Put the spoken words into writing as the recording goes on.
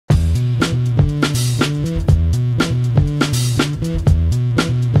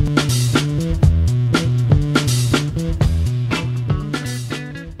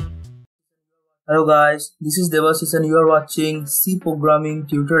guys, this is Devashish and you are watching C programming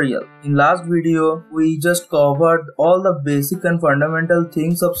tutorial. In last video, we just covered all the basic and fundamental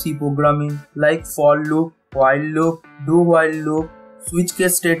things of C programming like for loop, while loop, do while loop, switch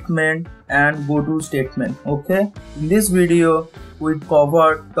case statement and go to statement. Okay, in this video we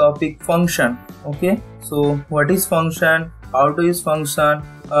covered topic function. Okay, so what is function, how to use function,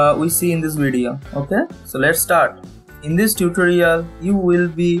 we see in this video. Okay, so let's start. In this tutorial, you will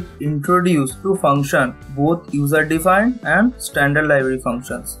be introduced to function, both user-defined and standard library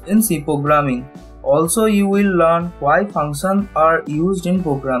functions in C programming. Also, you will learn why functions are used in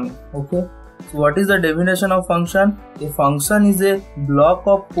programming. Okay, so what is the definition of function? A function is a block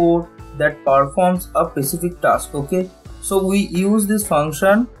of code that performs a specific task. Okay, so we use this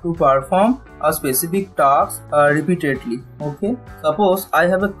function to perform a specific task repeatedly. Okay, suppose I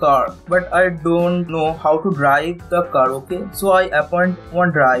have a car but I don't know how to drive the car. Okay, so I appoint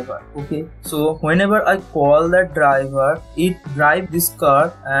one driver. Okay, so whenever I call that driver, it drive this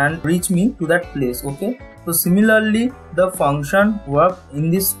car and reach me to that place. Okay, so similarly the function works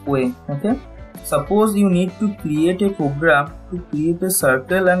in this way. Okay, suppose you need to create a program to create a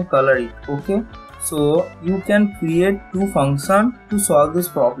circle and color it. Okay, so you can create two functions to solve this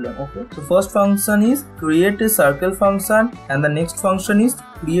problem. Okay, so first function is create a circle function and the next function is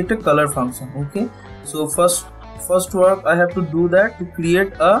create a color function. Okay, so first work I have to do that to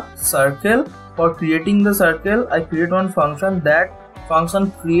create a circle. For creating the circle, I create one function. That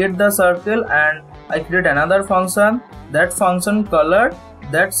function create the circle and I create another function. That function color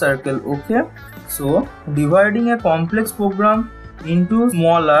that circle. Okay, so dividing a complex program into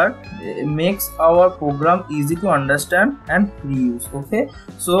smaller makes our program easy to understand and reuse. Okay,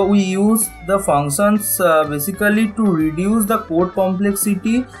 so we use the functions basically to reduce the code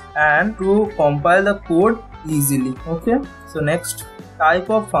complexity and to compile the code easily. Okay, so next type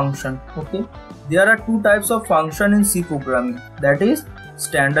of function. Okay, there are two types of function in C programming, that is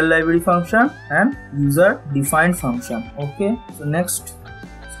standard library function and user defined function. Okay, so next,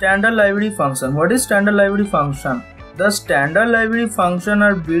 standard library function. What is standard library function? The standard library function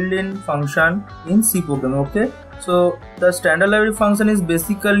are built-in function in C program. Okay, so the standard library function is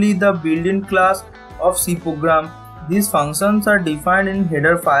basically the built-in class of C program. These functions are defined in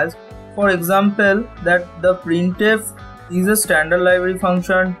header files. For example, that the printf is a standard library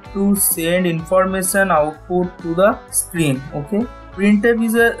function to send information output to the screen. Okay, printf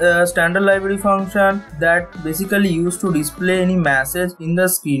is a standard library function that basically used to display any message in the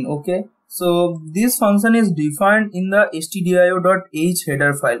screen. Okay, so this function is defined in the stdio.h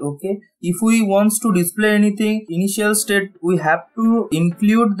header file. Okay, if we want to display anything initial state, we have to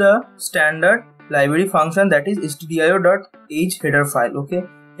include the standard library function, that is stdio.h header file. Okay,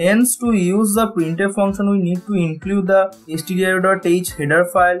 hence to use the printf function we need to include the stdio.h header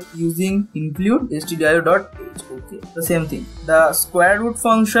file using include stdio.h. Okay, the same thing. The square root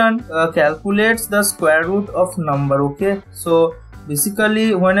function calculates the square root of number. Okay, so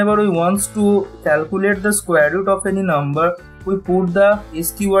basically whenever we want to calculate the square root of any number, we put the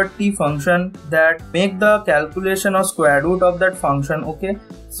sqrt function that make the calculation of square root of that function. Okay,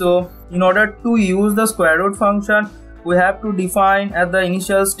 so in order to use the square root function, we have to define at the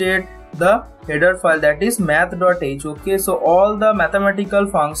initial state the header file, that is math.h. Okay, so all the mathematical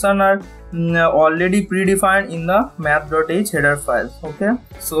function are already predefined in the math.h header file. Okay,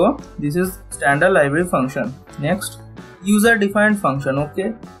 so this is standard library function. Next, user defined function.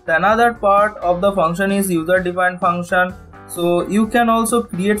 Okay, the another part of the function is user defined function. So you can also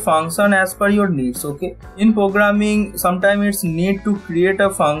create function as per your needs. Okay, in programming sometimes it's need to create a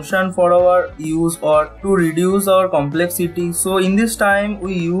function for our use or to reduce our complexity. So in this time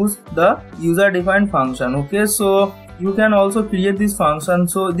we use the user defined function. Okay, so you can also create this function.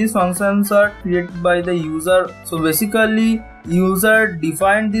 So these functions are created by the user. So basically user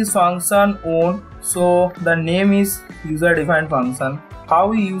defined this function own, so the name is user defined function.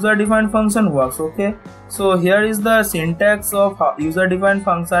 How user defined function works? Okay, so here is the syntax of user defined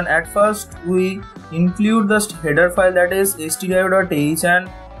function. At first we include the header file, that is stdio.h, and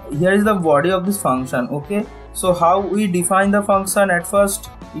here is the body of this function. Okay, so how we define the function? At first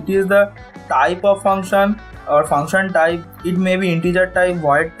it is the type of function or function type. It may be integer type,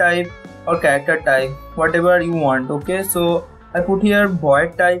 void type or character type, whatever you want. Okay, so I put here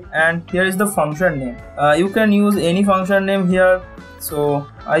void type and here is the function name. You can use any function name here, so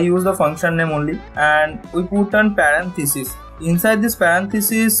I use the function name only, and we put on parenthesis. Inside this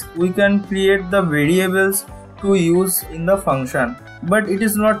parenthesis we can create the variables to use in the function, but it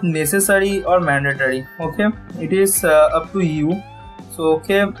is not necessary or mandatory. Okay, it is up to you. So So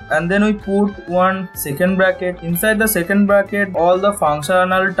okay, and then we put one second bracket. Inside the second bracket all the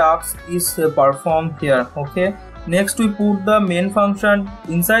functional tasks is performed here. Okay, next we put the main function.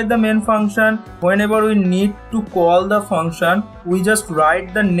 Inside the main function, whenever we need to call the function, we just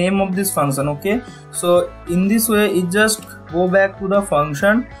write the name of this function. Okay, so in this way it just go back to the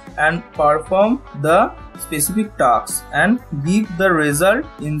function and perform the specific tasks and give the result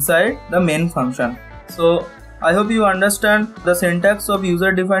inside the main function. So I hope you understand the syntax of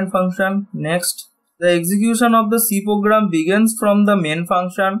user defined function. Next, the execution of the C program begins from the main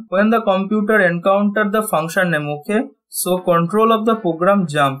function when the computer encounters the function name. Okay, so control of the program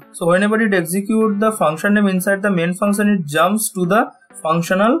jump. So whenever it executes the function name inside the main function, it jumps to the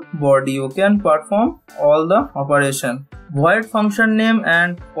functional body, okay, and perform all the operation. Void function name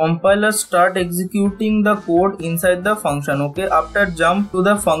and compiler start executing the code inside the function. Okay, after jump to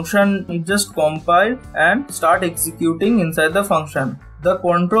the function, it just compile and start executing inside the function. The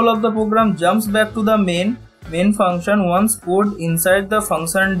control of the program jumps back to the main function once code inside the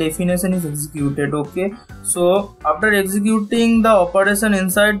function definition is executed. Okay, so after executing the operation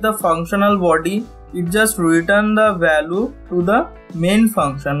inside the functional body, it just return the value to the main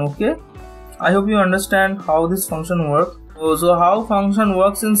function. Okay, I hope you understand how this function works. So how function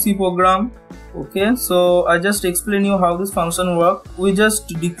works in C program. Okay, so I just explain you how this function works. We just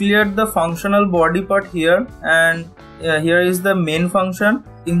declared the functional body part here, and here is the main function.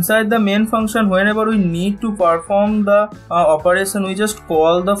 Inside the main function, whenever we need to perform the operation, we just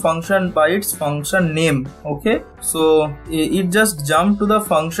call the function by its function name. Okay, so it just jump to the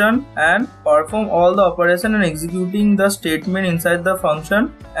function and perform all the operation and executing the statement inside the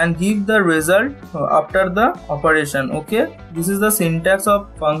function and give the result after the operation. Okay, this is the syntax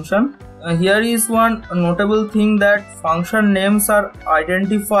of function. Here is one notable thing, that function names are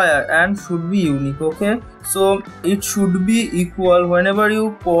identifier and should be unique. Okay, so it should be equal whenever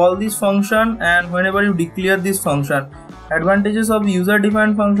you call this function and whenever you declare this function. Advantages of user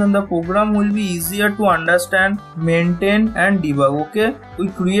defined function: the program will be easier to understand, maintain and debug. Okay, we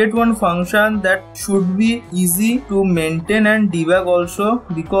create one function that should be easy to maintain and debug also,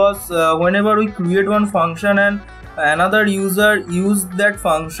 because whenever we create one function and another user use that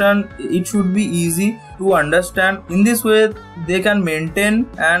function, it should be easy to understand. In this way they can maintain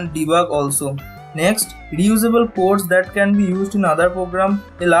and debug also. Next, reusable codes that can be used in other program.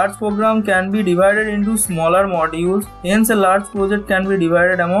 A large program can be divided into smaller modules, hence a large project can be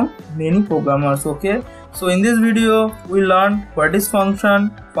divided among many programmers. Okay, so in this video we learn what is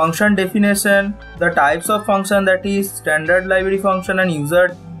function definition, the types of function, that is standard library function and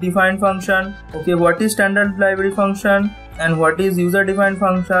user defined function. Okay, what is standard library function and what is user defined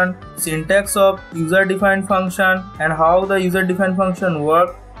function, syntax of user defined function and how the user defined function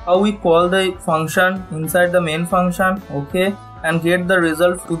work, how we call the function inside the main function. Okay, and get the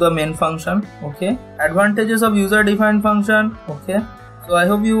result to the main function. Okay, advantages of user defined function. Okay, so I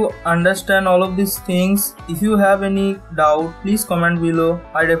hope you understand all of these things. If you have any doubt, please comment below.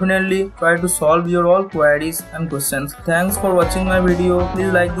 I definitely try to solve your all queries and questions. Thanks for watching my video.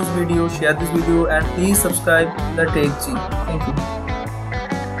 Please like this video, share this video and please subscribe the Techjee. Thank you.